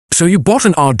So you bought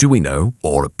an Arduino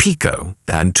or a Pico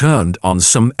and turned on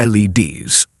some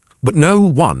LEDs, but no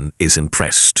one is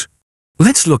impressed.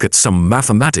 Let's look at some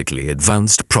mathematically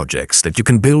advanced projects that you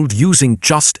can build using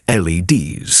just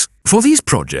LEDs. For these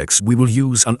projects, we will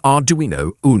use an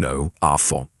Arduino Uno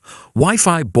R4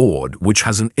 WiFi board which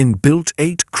has an inbuilt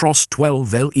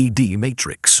 8x12 LED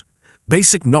matrix.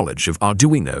 Basic knowledge of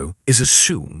Arduino is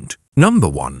assumed. Number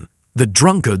 1. The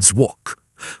drunkard's walk.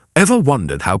 Ever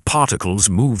wondered how particles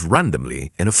move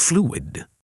randomly in a fluid?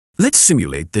 Let's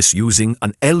simulate this using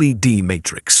an LED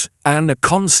matrix and a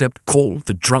concept called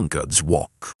the drunkard's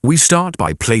walk. We start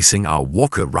by placing our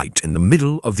walker right in the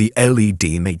middle of the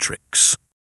LED matrix.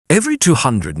 Every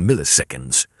 200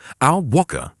 milliseconds, our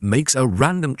walker makes a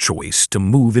random choice to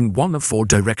move in one of 4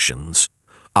 directions: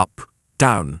 up,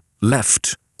 down,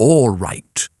 left, or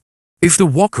right. If the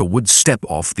walker would step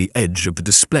off the edge of the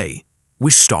display,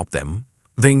 we stop them.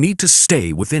 They need to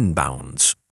stay within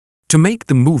bounds. To make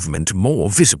the movement more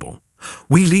visible,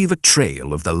 we leave a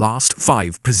trail of the last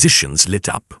 5 positions lit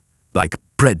up, like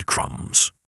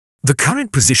breadcrumbs. The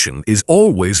current position is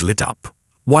always lit up,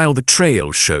 while the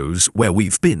trail shows where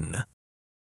we've been.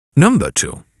 Number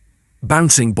 2.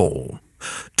 Bouncing ball.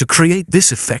 To create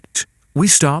this effect, we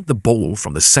start the ball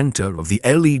from the center of the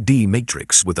LED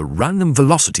matrix with a random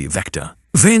velocity vector.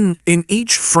 Then, in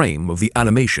each frame of the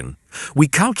animation, we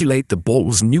calculate the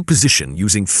ball's new position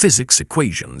using physics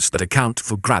equations that account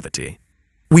for gravity.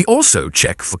 We also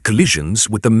check for collisions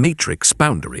with the matrix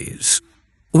boundaries.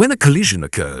 When a collision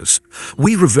occurs,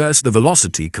 we reverse the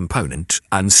velocity component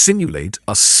and simulate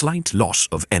a slight loss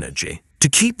of energy. To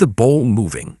keep the ball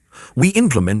moving, we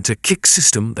implement a kick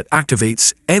system that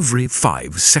activates every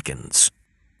 5 seconds.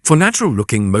 For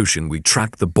natural-looking motion, we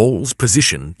track the ball's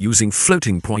position using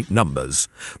floating point numbers,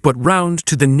 but round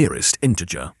to the nearest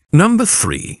integer. Number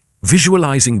 3.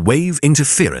 Visualizing wave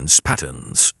interference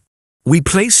patterns. We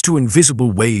place 2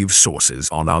 invisible wave sources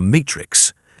on our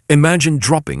matrix. Imagine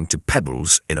dropping 2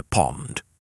 pebbles in a pond.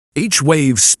 Each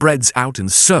wave spreads out in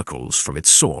circles from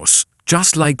its source,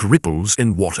 just like ripples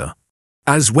in water.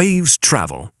 As waves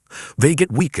travel, they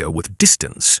get weaker with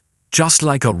distance, just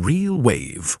like a real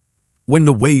wave. When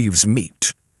the waves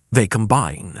meet, they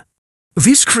combine.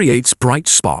 This creates bright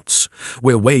spots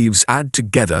where waves add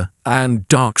together and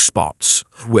dark spots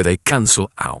where they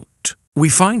cancel out. We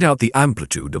find out the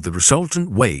amplitude of the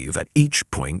resultant wave at each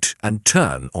point and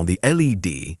turn on the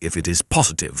LED if it is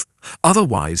positive,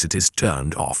 otherwise it is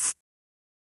turned off.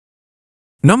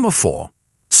 Number 4.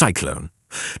 Cyclone.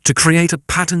 To create a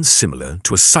pattern similar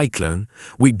to a cyclone,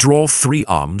 we draw 3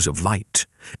 arms of light,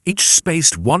 each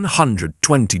spaced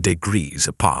 120 degrees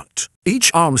apart. Each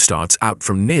arm starts out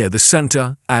from near the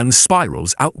center and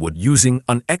spirals outward using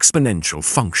an exponential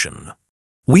function.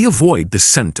 We avoid the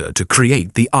center to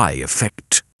create the eye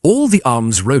effect. All the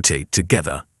arms rotate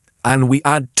together, and we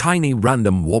add tiny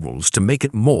random wobbles to make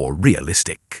it more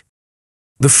realistic.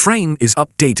 The frame is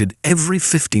updated every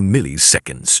 50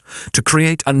 milliseconds to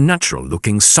create a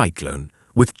natural-looking cyclone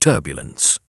with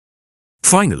turbulence.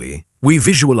 Finally, we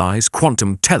visualize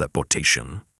quantum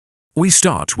teleportation. We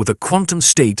start with a quantum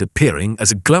state appearing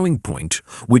as a glowing point,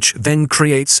 which then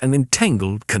creates an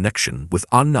entangled connection with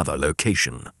another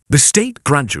location. The state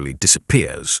gradually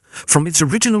disappears from its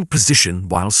original position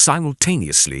while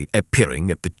simultaneously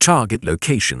appearing at the target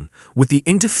location with the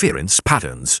interference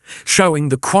patterns showing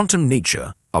the quantum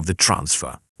nature of the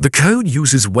transfer. The code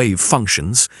uses wave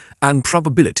functions and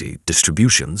probability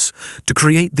distributions to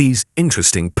create these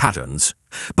interesting patterns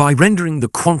by rendering the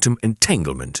quantum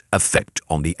entanglement effect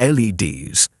on the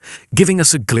LEDs, giving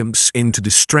us a glimpse into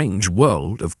the strange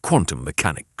world of quantum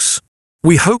mechanics.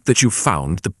 We hope that you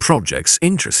found the projects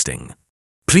interesting.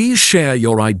 Please share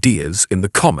your ideas in the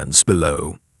comments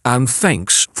below, and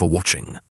thanks for watching.